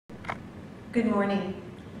Good morning.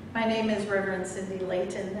 My name is Reverend Cindy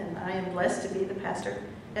Layton, and I am blessed to be the pastor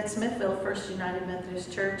at Smithville First United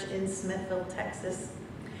Methodist Church in Smithville, Texas.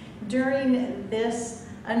 During this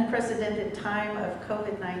unprecedented time of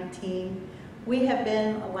COVID-19, we have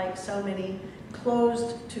been, like so many,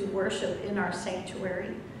 closed to worship in our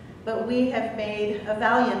sanctuary, but we have made a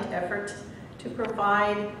valiant effort to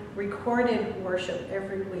provide recorded worship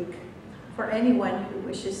every week for anyone who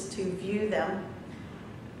wishes to view them.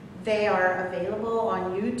 They are available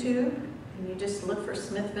on YouTube, and you just look for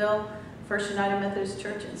Smithville First United Methodist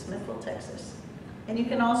Church in Smithville, Texas. And you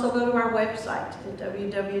can also go to our website at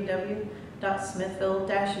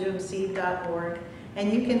www.smithville-umc.org,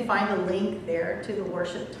 and you can find a link there to the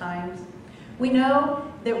worship times. We know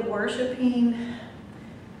that worshiping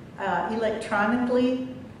electronically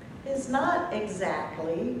is not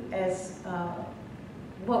exactly as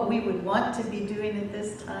what we would want to be doing at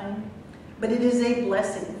this time. But it is a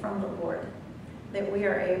blessing from the Lord that we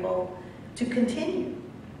are able to continue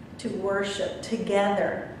to worship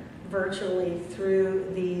together virtually through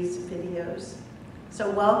these videos. So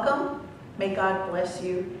welcome. May God bless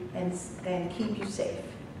you and keep you safe.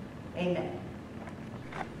 Amen.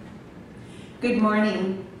 Good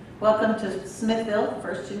morning. Welcome to Smithville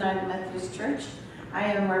First United Methodist Church. I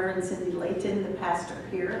am Reverend Cindy Layton, the pastor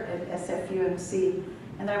here at FUMC,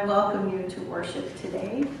 and I welcome you to worship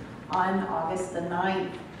today on August the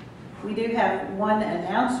 9th. We do have one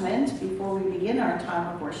announcement before we begin our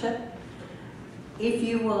time of worship. If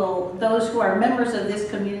you will, those who are members of this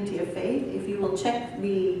community of faith, if you will check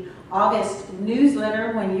the August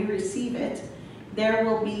newsletter when you receive it, there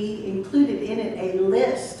will be included in it a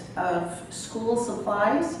list of school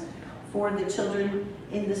supplies for the children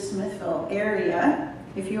in the Smithville area.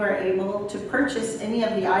 If you are able to purchase any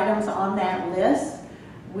of the items on that list,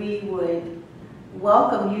 we would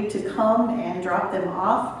welcome you to come and drop them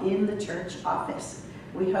off in the church office.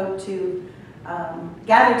 We hope to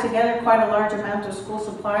gather together quite a large amount of school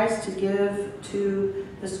supplies to give to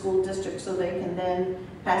the school district so they can then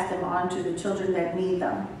pass them on to the children that need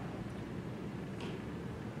them.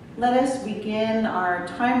 Let us begin our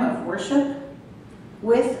time of worship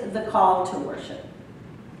with the call to worship.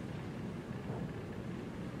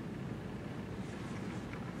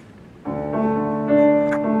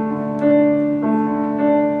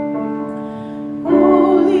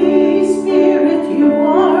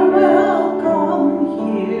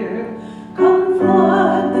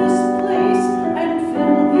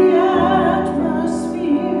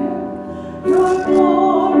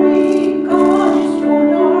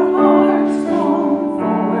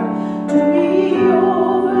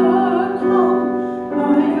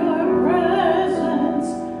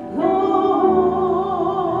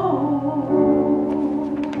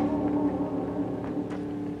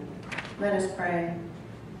 Let us pray.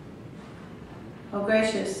 Oh,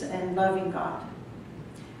 gracious and loving God,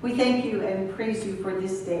 we thank you and praise you for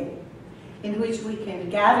this day in which we can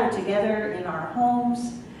gather together in our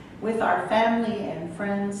homes with our family and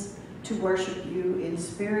friends to worship you in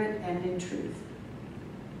spirit and in truth.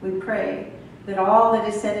 We pray that all that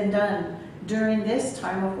is said and done during this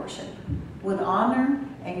time of worship would honor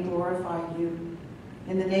and glorify you.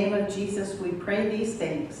 In the name of Jesus, we pray these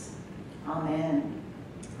things. Amen.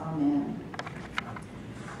 Amen.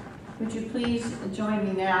 Would you please join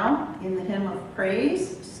me now in the hymn of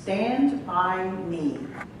praise, Stand By Me.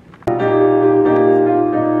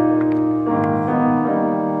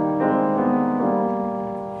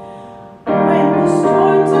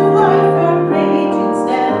 Stand by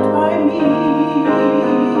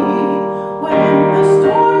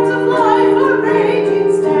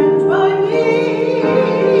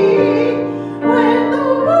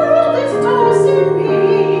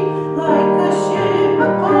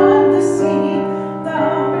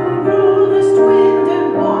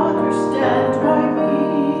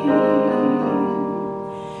me.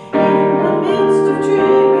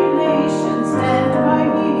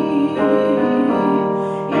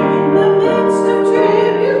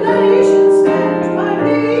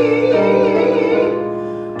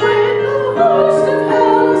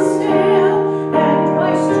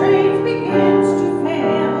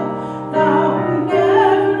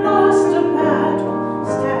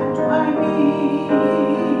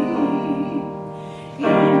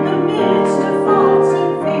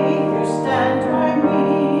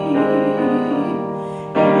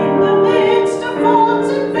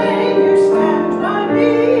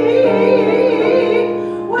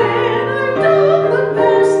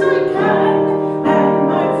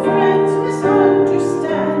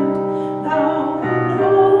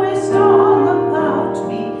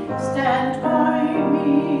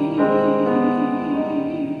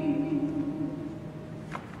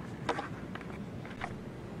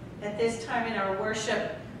 this time in our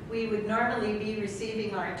worship, we would normally be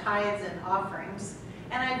receiving our tithes and offerings.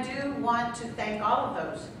 And I do want to thank all of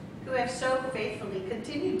those who have so faithfully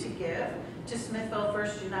continued to give to Smithville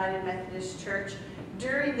First United Methodist Church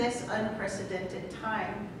during this unprecedented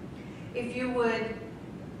time. If you would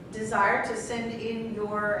desire to send in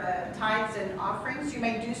your tithes and offerings, you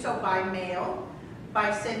may do so by mail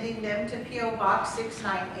by sending them to P.O. Box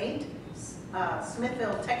 698,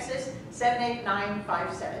 Smithville, Texas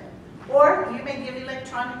 78957. Or you may give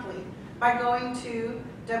electronically by going to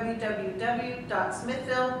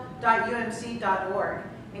www.smithville.umc.org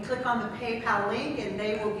and click on the PayPal link, and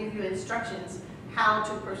they will give you instructions how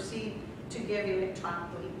to proceed to give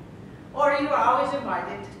electronically. Or you are always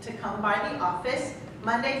invited to come by the office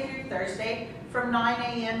Monday through Thursday from 9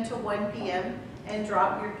 a.m. to 1 p.m. and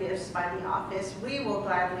drop your gifts by the office. We will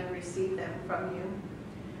gladly receive them from you.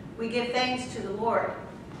 We give thanks to the Lord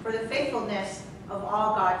for the faithfulness of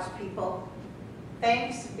all God's people.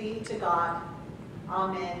 Thanks be to God.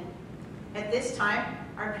 Amen. At this time,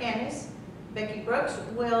 our pianist, Becky Brooks,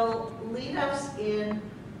 will lead us in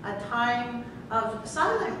a time of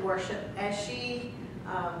silent worship as she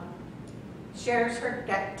shares her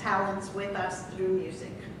talents with us through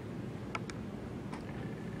music.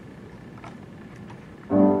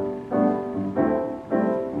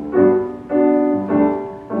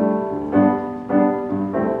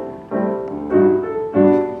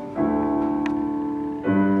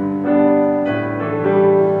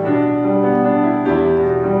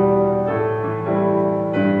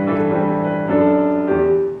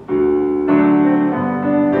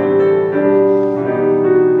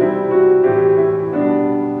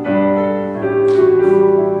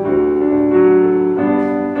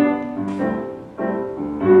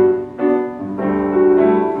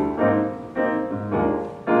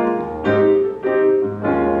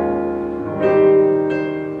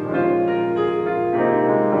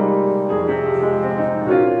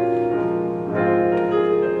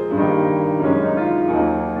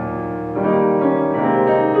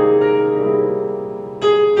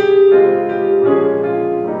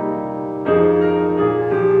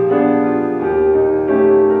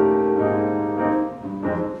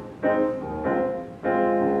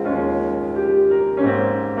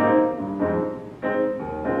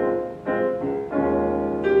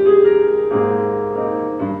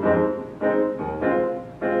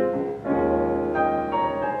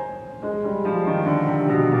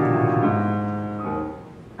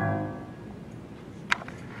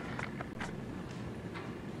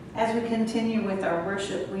 As we continue with our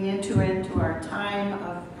worship, we enter into our time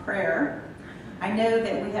of prayer. I know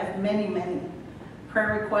that we have many, many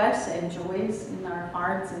prayer requests and joys in our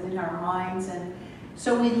hearts and in our minds, and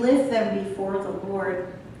so we lift them before the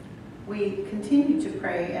Lord. We continue to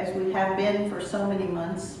pray, as we have been for so many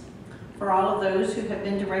months, for all of those who have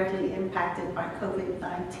been directly impacted by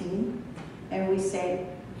COVID-19. And we say,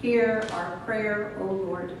 hear our prayer, O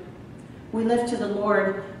Lord. We lift to the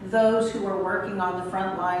Lord those who are working on the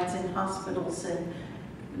front lines in hospitals and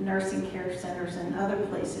nursing care centers and other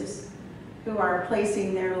places, who are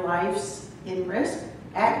placing their lives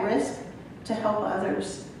at risk to help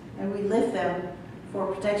others. And we lift them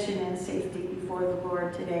for protection and safety before the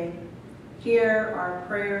Lord today. Hear our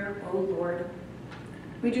prayer, O Lord.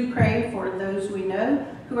 We do pray for those we know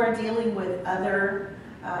who are dealing with other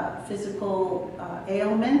physical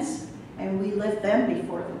ailments, and we lift them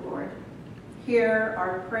before the Lord. Hear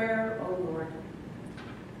our prayer, O Lord.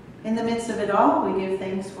 In the midst of it all, we give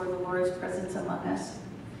thanks for the Lord's presence among us.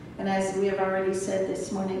 And as we have already said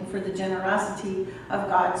this morning, for the generosity of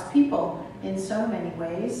God's people in so many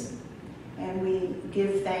ways. And we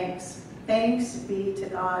give thanks. Thanks be to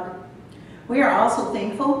God. We are also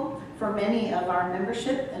thankful for many of our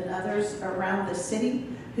membership and others around the city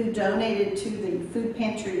who donated to the food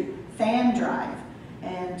pantry fan drive.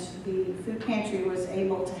 And the food pantry was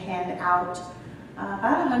able to hand out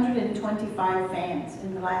about 125 fans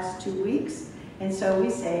in the last 2 weeks. And so we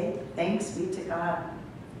say, thanks be to God.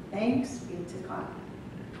 Thanks be to God.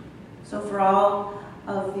 So for all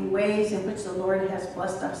of the ways in which the Lord has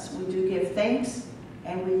blessed us, we do give thanks,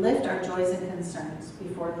 and we lift our joys and concerns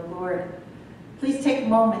before the Lord. Please take a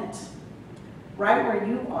moment right where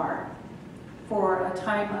you are for a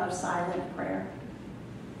time of silent prayer.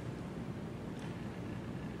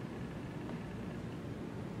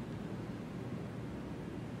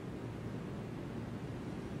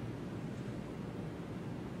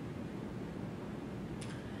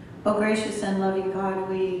 Oh, gracious and loving God,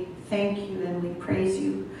 we thank you and we praise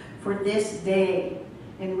you for this day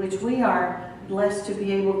in which we are blessed to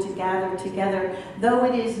be able to gather together. Though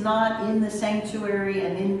it is not in the sanctuary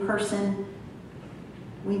and in person,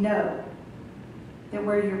 We know that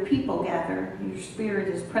where your people gather, your Spirit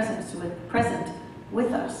is present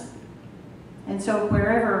with us. And so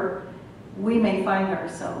wherever we may find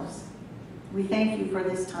ourselves, we thank you for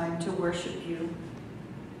this time to worship you.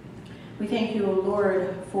 We thank you, O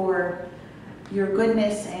Lord, for your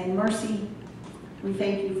goodness and mercy. We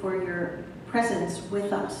thank you for your presence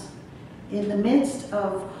with us in the midst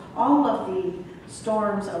of all of the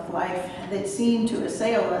storms of life that seem to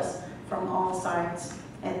assail us from all sides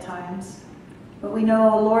at times. But we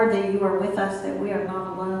know, O Lord, that you are with us, that we are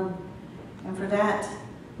not alone. And for that,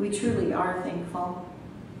 we truly are thankful.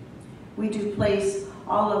 We do place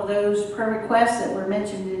all of those prayer requests that were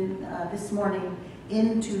mentioned in this morning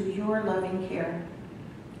into your loving care.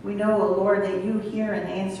 We know, O Lord, that you hear and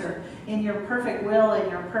answer in your perfect will and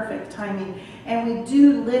your perfect timing. And we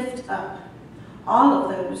do lift up all of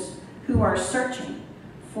those who are searching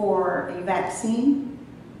for a vaccine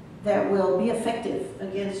that will be effective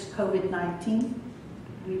against COVID-19.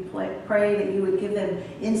 We pray that you would give them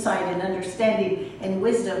insight and understanding and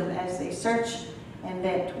wisdom as they search, and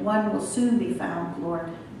that one will soon be found,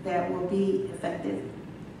 Lord, that will be effective.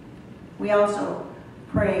 We also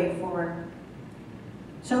pray for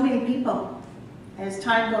so many people. As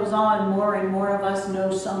time goes on, more and more of us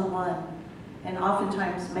know someone, and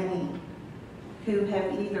oftentimes many, who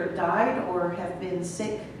have either died or have been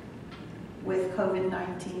sick with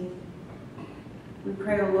COVID-19. We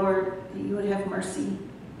pray, O Lord, that you would have mercy.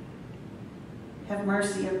 Have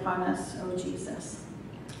mercy upon us, O Jesus,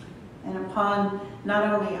 and upon not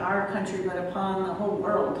only our country, but upon the whole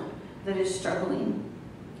world that is struggling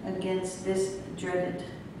against this dreaded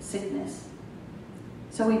sickness.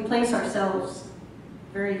 So we place ourselves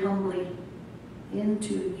very humbly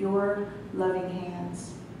into your loving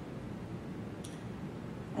hands.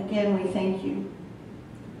 Again, we thank you,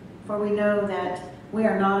 for we know that we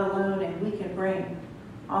are not alone, and we can bring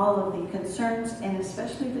all of the concerns and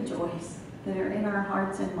especially the joys that are in our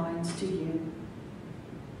hearts and minds to you.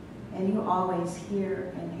 And you always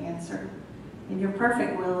hear and answer in your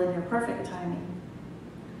perfect will and your perfect timing.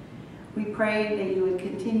 We pray that you would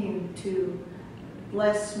continue to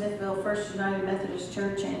bless Smithville First United Methodist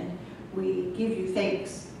Church, and we give you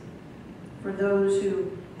thanks for those who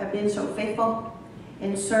have been so faithful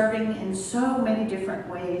in serving in so many different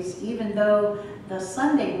ways, even though the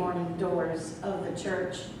Sunday morning doors of the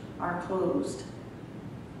church are closed.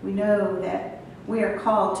 We know that we are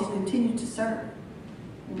called to continue to serve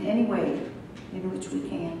in any way in which we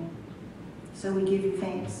can. So we give you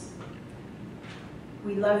thanks.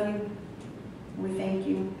 We love you. We thank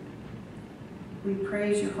you. We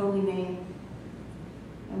praise your holy name.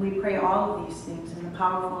 And we pray all of these things in the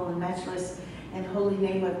powerful and matchless and holy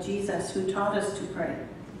name of Jesus, who taught us to pray.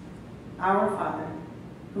 Our Father,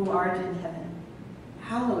 who art in heaven,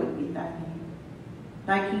 hallowed be thy name.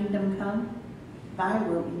 Thy kingdom come, thy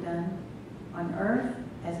will be done, on earth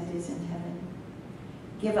as it is in heaven.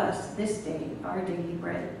 Give us this day our daily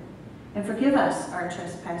bread, and forgive us our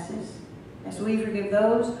trespasses, as we forgive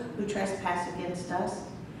those who trespass against us.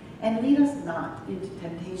 And lead us not into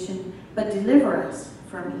temptation, but deliver us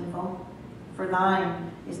from evil. For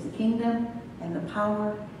thine is the kingdom, and the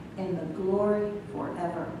power, and the glory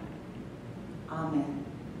forever. Amen.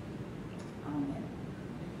 Amen.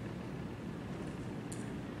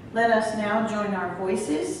 Let us now join our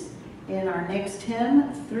voices in our next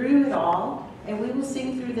hymn, Through It All, and we will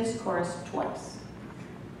sing through this chorus twice.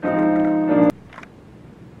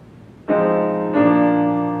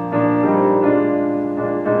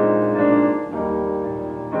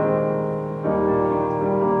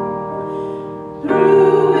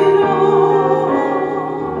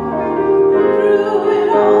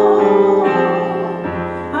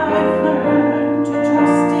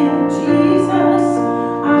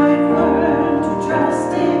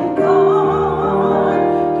 Trust in God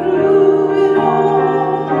through it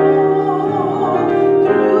all.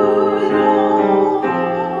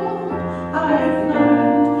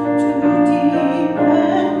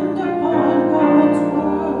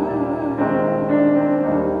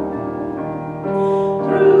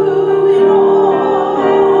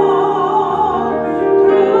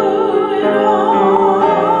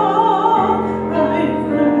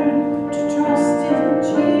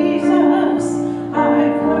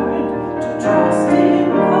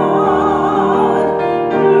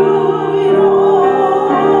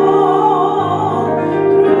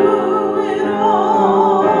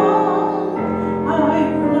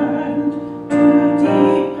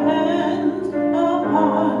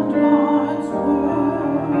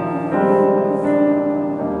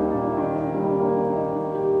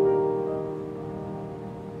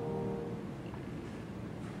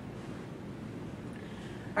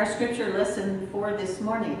 Our scripture lesson for this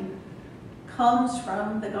morning comes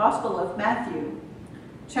from the Gospel of Matthew,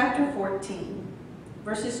 chapter 14,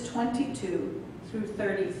 verses 22 through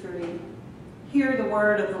 33. Hear the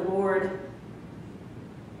word of the Lord.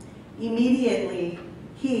 Immediately,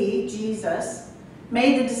 he, Jesus,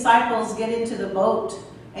 made the disciples get into the boat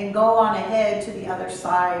and go on ahead to the other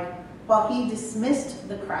side, while he dismissed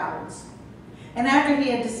the crowds. And after he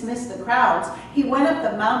had dismissed the crowds, he went up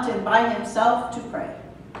the mountain by himself to pray.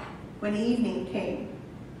 When evening came,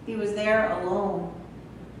 he was there alone.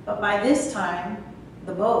 But by this time,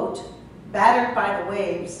 the boat, battered by the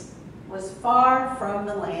waves, was far from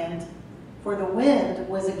the land, for the wind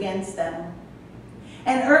was against them.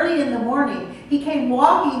 And early in the morning, he came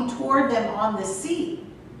walking toward them on the sea.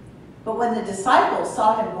 But when the disciples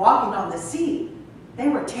saw him walking on the sea, they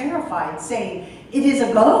were terrified, saying, "It is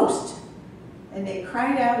a ghost!" And they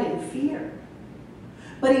cried out in fear.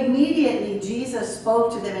 But immediately Jesus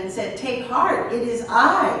spoke to them and said, "Take heart, it is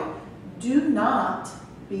I. Do not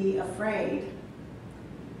be afraid."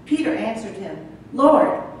 Peter answered him,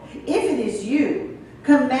 "Lord, if it is you,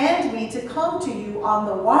 command me to come to you on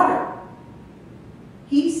the water."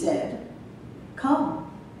 He said, "Come."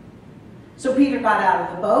 So Peter got out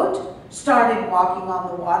of the boat, started walking on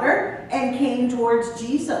the water, and came towards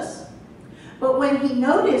Jesus. But when he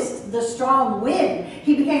noticed the strong wind,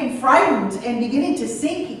 he became frightened, and beginning to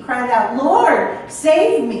sink, he cried out, "Lord,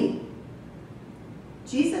 save me."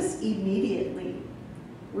 Jesus immediately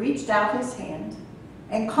reached out his hand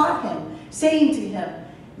and caught him, saying to him,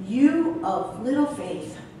 "You of little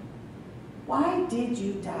faith, why did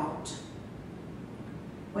you doubt?"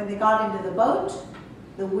 When they got into the boat,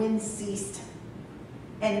 the wind ceased,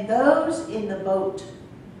 and those in the boat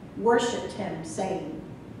worshipped him, saying,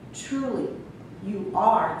 "Truly, you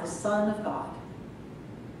are the Son of God."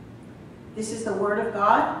 This is the word of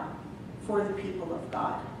God for the people of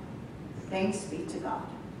God. Thanks be to God.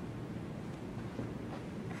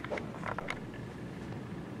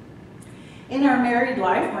 In our married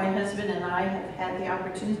life, my husband and I have had the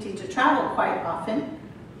opportunity to travel quite often.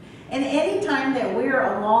 And any time that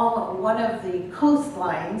we're along one of the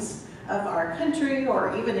coastlines of our country,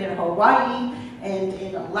 or even in Hawaii and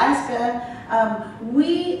in Alaska,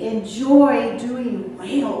 we enjoy doing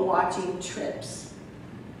whale watching trips.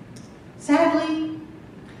 Sadly,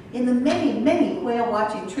 in the many, many whale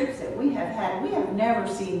watching trips that we have had, we have never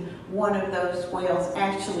seen one of those whales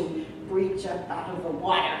actually breach up out of the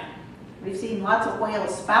water. We've seen lots of whale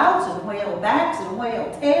spouts and whale backs and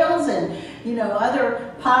whale tails and,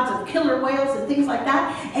 other pods of killer whales and things like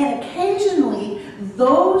that. And occasionally,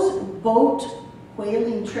 those boat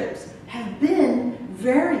whaling trips have been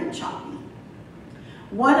very choppy.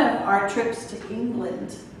 One of our trips to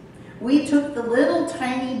England, we took the little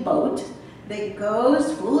tiny boat that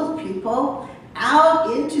goes full of people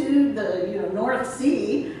out into the North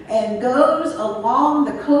Sea and goes along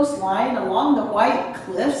the coastline, along the white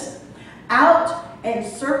cliffs, out and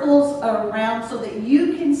circles around so that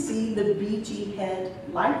you can see the Beachy Head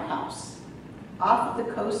Lighthouse off the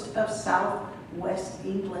coast of southwest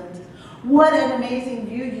England. What an amazing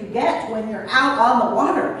view you get when you're out on the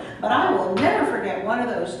water. But I will never forget one of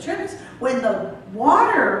those trips when the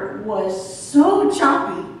water was so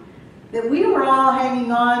choppy that we were all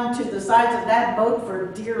hanging on to the sides of that boat for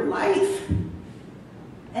dear life.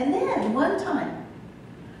 And then one time,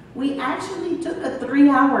 we actually took a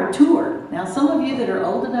 3-hour tour. Now, some of you that are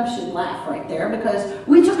old enough should laugh right there, because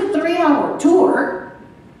we took a 3-hour tour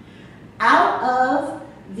out of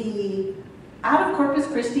Corpus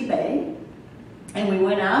Christi Bay, and we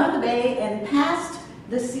went out of the bay and past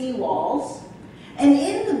the sea walls. And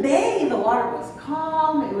in the bay, the water was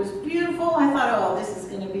calm, it was beautiful. I thought, oh, this is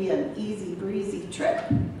going to be an easy breezy trip.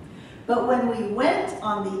 But when we went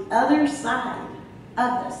on the other side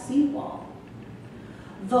of the seawall,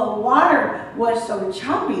 the water was so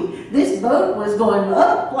choppy, this boat was going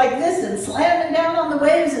up like this and slamming down on the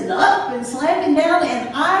waves and up and slamming down, and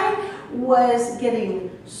I was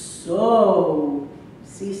getting so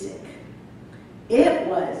seasick. It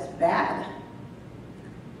was bad.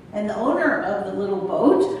 And the owner of the little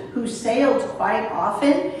boat, who sailed quite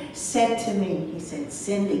often, said to me, he said,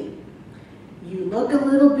 "Cindy, you look a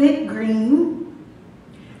little bit green.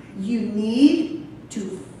 You need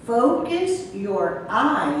to focus your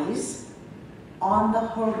eyes on the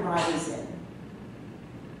horizon."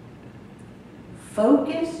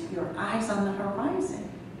 Focus your eyes on the horizon.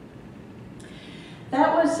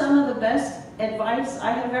 That was some of the best advice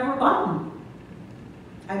I have ever gotten.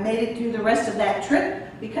 I made it through the rest of that trip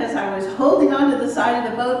because I was holding onto the side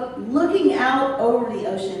of the boat, looking out over the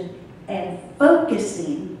ocean and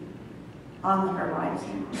focusing on the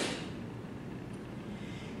horizon.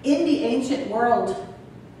 In the ancient world,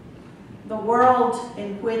 the world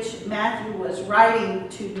in which Matthew was writing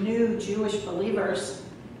to new Jewish believers,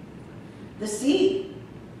 the sea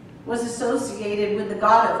was associated with the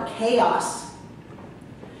god of chaos.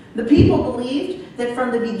 The people believed that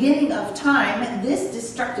from the beginning of time, this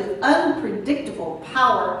destructive, unpredictable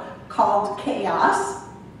power called chaos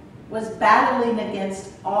was battling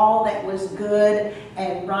against all that was good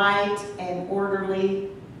and right and orderly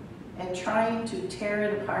and trying to tear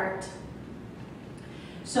it apart.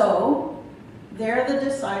 So, there the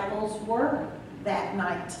disciples were that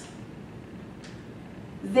night.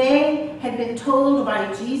 They had been told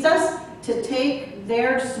by Jesus to take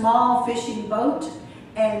their small fishing boat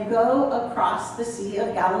and go across the Sea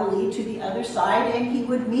of Galilee to the other side, and he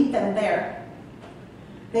would meet them there.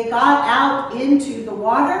 They got out into the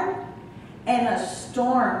water, and a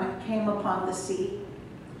storm came upon the sea.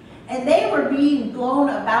 And they were being blown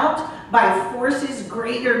about by forces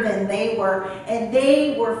greater than they were, and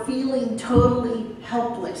they were feeling totally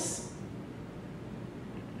helpless.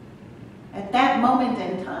 At that moment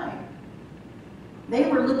in time, they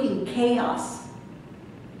were looking chaos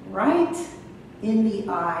right in the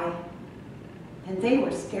eye, and they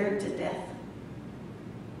were scared to death.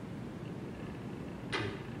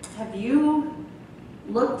 Have you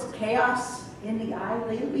looked chaos in the eye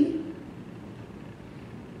lately?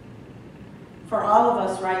 For all of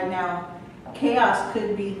us right now, chaos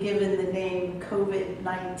could be given the name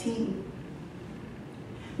COVID-19.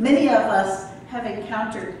 Many of us have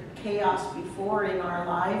encountered chaos before in our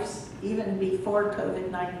lives, even before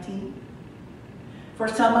COVID-19. For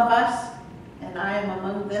some of us, and I am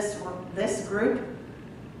among this group,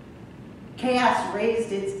 chaos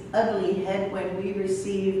raised its ugly head when we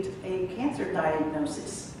received a cancer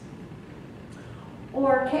diagnosis.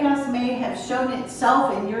 Or chaos may have shown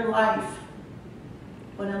itself in your life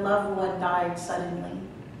when a loved one died suddenly.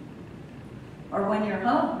 Or when you're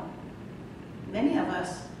home. Many of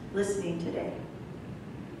us listening today.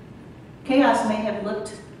 Chaos may have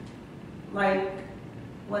looked like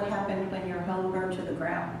what happened when your home burned to the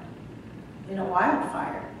ground in a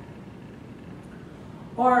wildfire.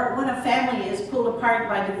 Or when a family is pulled apart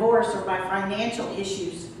by divorce or by financial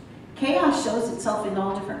issues. Chaos shows itself in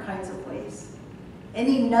all different kinds of ways.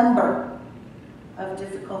 Any number of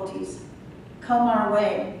difficulties come our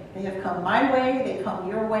way. They have come my way, they come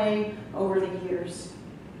your way over the years.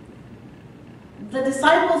 The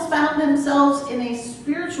disciples found themselves in a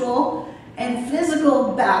spiritual and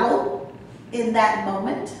physical battle in that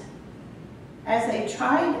moment as they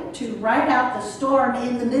tried to ride out the storm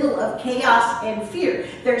in the middle of chaos and fear.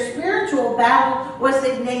 Their spiritual battle was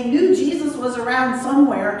that they knew Jesus was around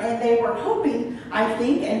somewhere, and they were hoping, I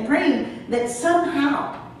think, and praying that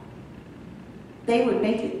somehow they would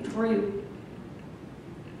make it through.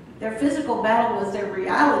 Their physical battle was their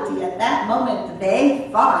reality. At that moment, they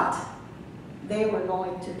thought they were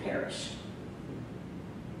going to perish.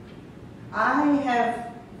 I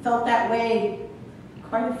have felt that way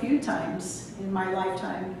quite a few times in my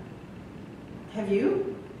lifetime. Have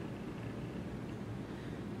you?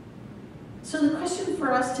 So the question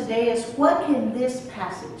for us today is, what can this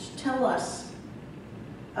passage tell us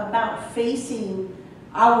about facing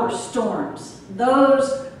our storms,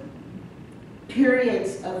 those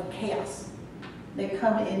periods of chaos that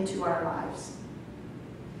come into our lives?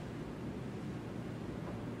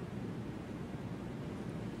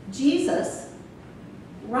 Jesus,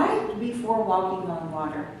 right before walking on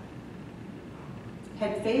water,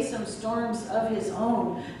 had faced some storms of his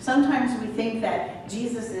own. Sometimes we think that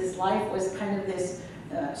Jesus' life was kind of this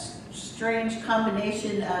strange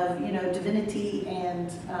combination of, divinity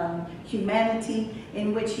and humanity,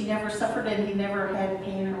 in which he never suffered and he never had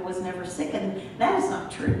pain or was never sick, and that is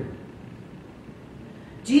not true.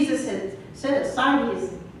 Jesus had set aside his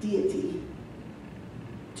deity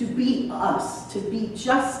to be us, to be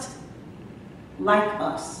just like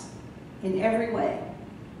us in every way.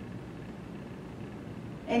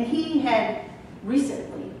 And he had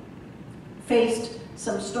recently faced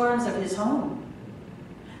some storms of his own.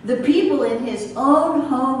 The people in his own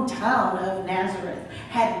hometown of Nazareth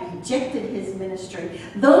had rejected his ministry.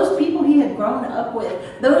 Those people he had grown up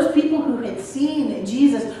with, those people who had seen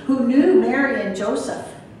Jesus, who knew Mary and Joseph,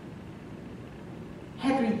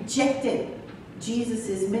 had rejected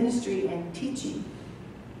Jesus' ministry and teaching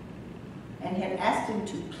and had asked him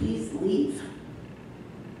to please leave.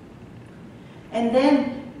 And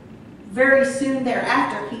then, very soon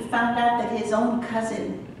thereafter, he found out that his own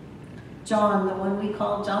cousin, John, the one we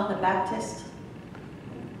call John the Baptist,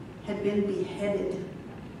 had been beheaded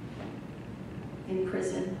in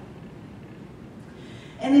prison.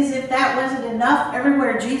 And as if that wasn't enough,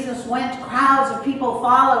 everywhere Jesus went, crowds of people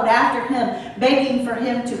followed after him, begging for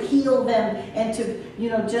him to heal them and to,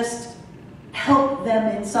 just help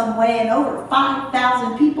them in some way. And over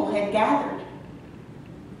 5,000 people had gathered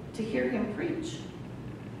to hear him preach.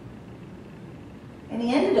 And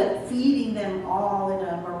he ended up feeding them all in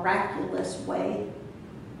a miraculous way.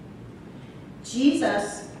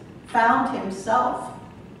 Jesus found himself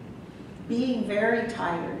being very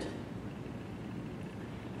tired.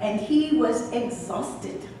 And he was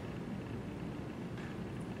exhausted.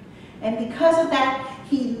 And because of that,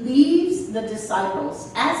 he leaves the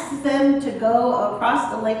disciples, asks them to go across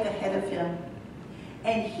the lake ahead of him.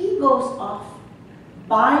 And he goes off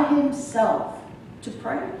by himself to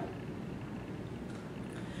pray.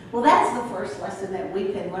 Well, that's the first lesson that we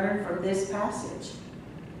can learn from this passage.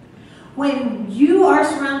 When you are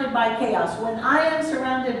surrounded by chaos, when I am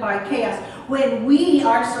surrounded by chaos, when we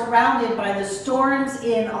are surrounded by the storms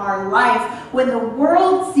in our life, when the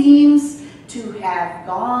world seems to have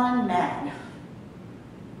gone mad,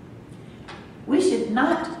 we should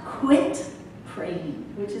not quit praying,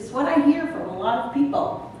 which is what I hear from a lot of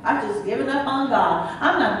people. I've just given up on God.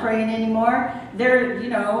 I'm not praying anymore.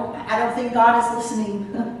 I don't think God is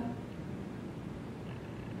listening.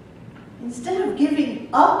 Instead of giving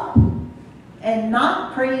up and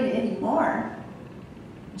not praying anymore,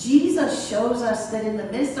 Jesus shows us that in the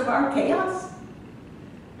midst of our chaos,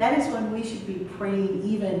 that is when we should be praying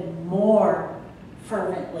even more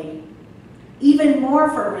fervently. Even more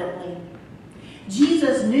fervently.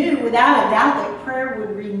 Jesus knew without a doubt that prayer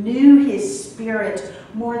would renew his spirit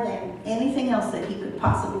more than anything else that he could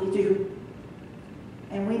possibly do.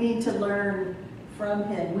 And we need to learn from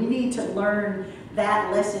him. We need to learn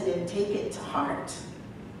that lesson and take it to heart.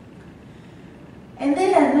 And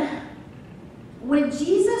then, when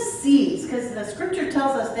Jesus sees, because the scripture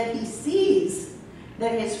tells us that he sees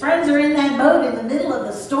that his friends are in that boat in the middle of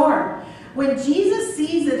the storm. When Jesus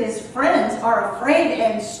sees that his friends are afraid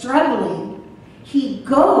and struggling, he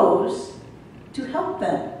goes to help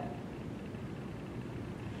them.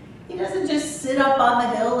 He doesn't just sit up on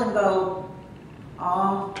the hill and go,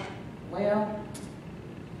 "Oh, well,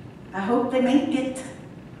 I hope they make it."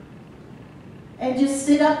 And just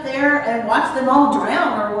sit up there and watch them all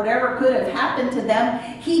drown or whatever could have happened to them.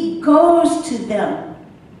 He goes to them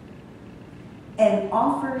and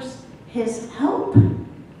offers his help.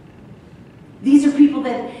 These are people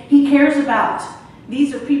that he cares about.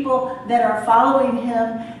 These are people that are following him,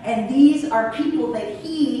 and these are people that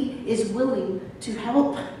he is willing to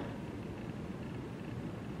help.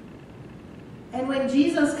 And when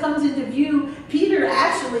Jesus comes into view, Peter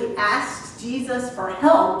actually asks Jesus for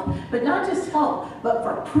help, but not just help, but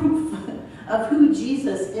for proof of who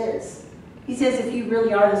Jesus is. He says, "If you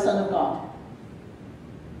really are the Son of God,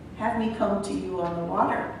 have me come to you on the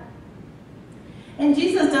water." And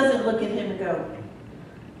Jesus doesn't look at him and go,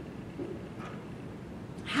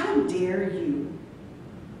 "How dare you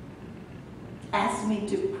ask me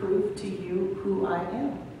to prove to you who I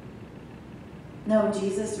am?" No,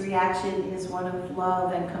 Jesus' reaction is one of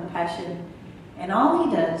love and compassion. And all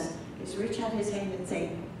he does is reach out his hand and say,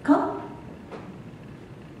 "Come."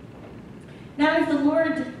 Now, if the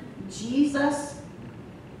Lord Jesus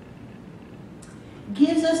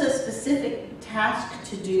gives us a specific task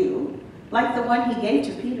to do, like the one he gave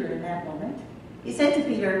to Peter in that moment, he said to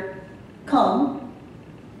Peter, "Come,"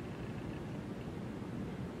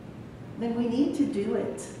 then we need to do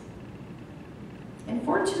it. And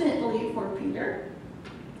fortunately for Peter,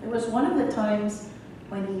 it was one of the times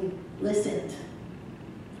when he listened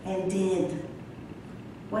and did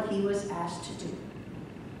what he was asked to do.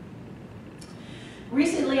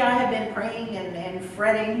 Recently, I have been praying and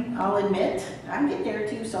fretting, I'll admit, I get there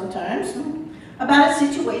too sometimes, about a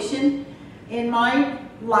situation in my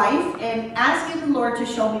life and asking the Lord to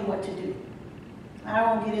show me what to do. I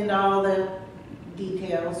won't get into all the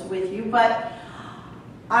details with you, but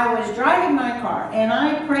I was driving my car, and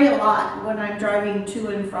I pray a lot when I'm driving to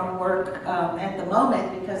and from work at the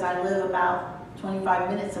moment, because I live about 25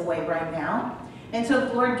 minutes away right now. And so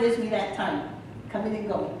the Lord gives me that time, coming and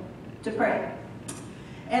going, to pray.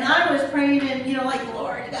 And I was praying and,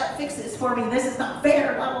 "Lord, you gotta fix this for me. This is not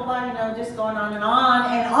fair, blah, blah, blah," just going on.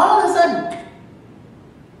 And all of a sudden,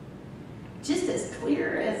 just as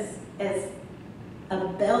clear as a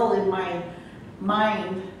bell in my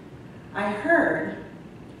mind, I heard,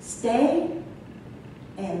 "Stay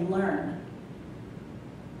and learn."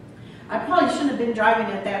 I probably shouldn't have been driving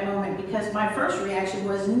at that moment, because my first reaction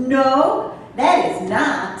was, "No, that is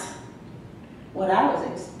not what I was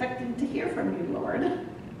expecting to hear from you, Lord."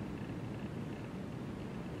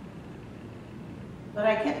 But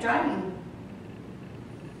I kept driving.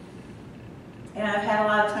 And I've had a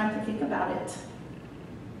lot of time to think about it.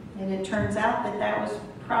 And it turns out that that was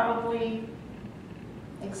probably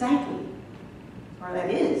exactly, or that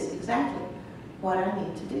is exactly what I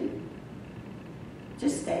need to do.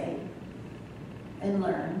 Just stay and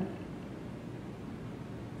learn.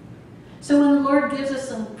 So when the Lord gives us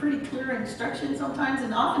some pretty clear instructions sometimes,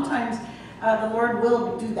 and oftentimes the Lord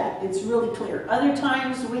will do that. It's really clear. Other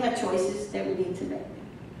times we have choices that we need to make.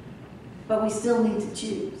 But we still need to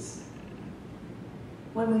choose.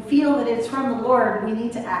 When we feel that it's from the Lord, we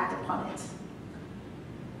need to act upon it.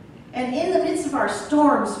 And in the midst of our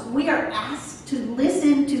storms, we are asked to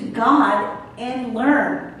listen to God and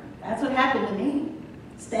learn. That's what happened to me.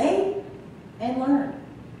 Stay and learn.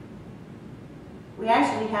 We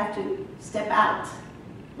actually have to step out,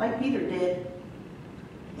 like Peter did,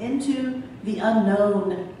 into the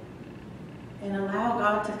unknown and allow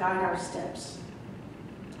God to guide our steps.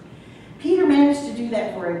 Peter managed to do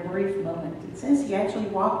that for a brief moment. It says he actually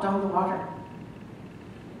walked on the water.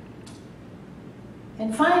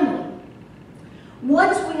 And finally,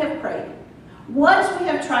 once we have prayed, once we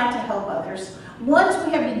have tried to help others, once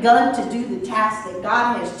we have begun to do the task that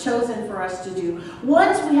God has chosen for us to do,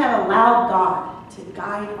 once we have allowed God to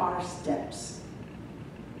guide our steps,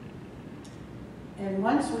 and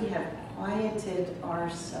once we have quieted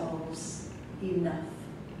ourselves enough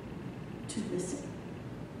to listen,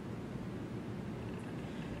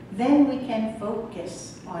 then we can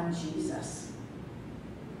focus on Jesus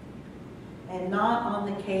and not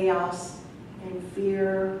on the chaos and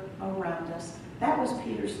fear around us. That was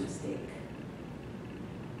Peter's mistake.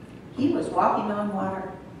 He was walking on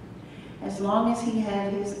water as long as he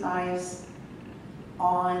had his eyes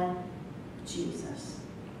on Jesus.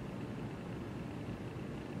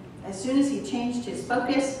 As soon as he changed his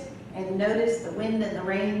focus and noticed the wind and the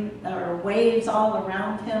rain or waves all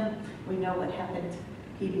around him, we know what happened.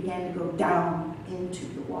 He began to go down into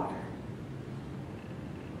the water.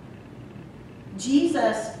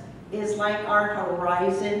 Jesus is like our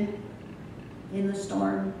horizon in the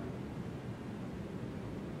storm.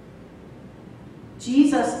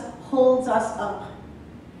 Jesus holds us up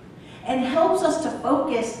and helps us to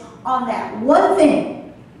focus on that one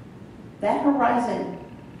thing, that horizon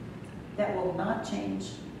that will not change.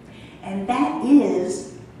 And that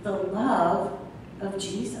is the love of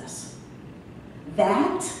Jesus.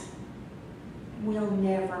 That will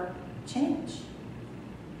never change.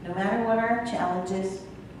 No matter what our challenges,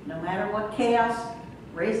 no matter what chaos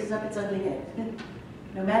raises up its ugly head,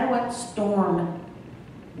 no matter what storm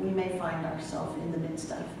we may find ourselves in the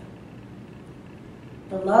midst of.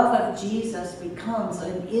 The love of Jesus becomes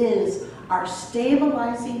and is our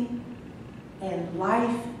stabilizing and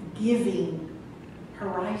life-giving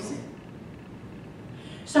horizon.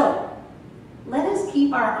 So, let us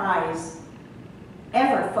keep our eyes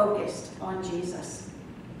ever focused on Jesus,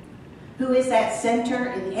 who is at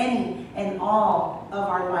center in any and all of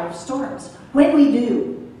our life storms. When we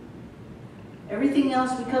do, everything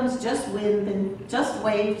else becomes just wind and just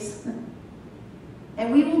waves.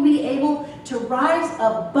 And we will be able to rise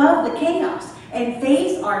above the chaos and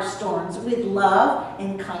face our storms with love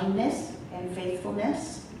and kindness and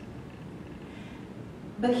faithfulness.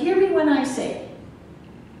 But hear me when I say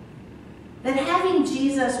that having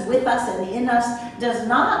Jesus with us and in us does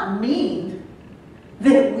not mean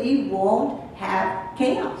that we won't have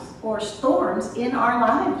chaos or storms in our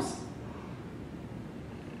lives.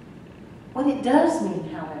 What it does mean,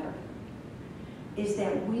 however, is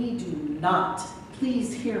that we do not,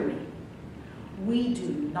 please hear me, we do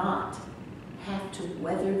not have to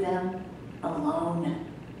weather them alone.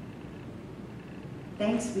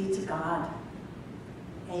 Thanks be to God.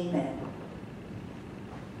 Amen.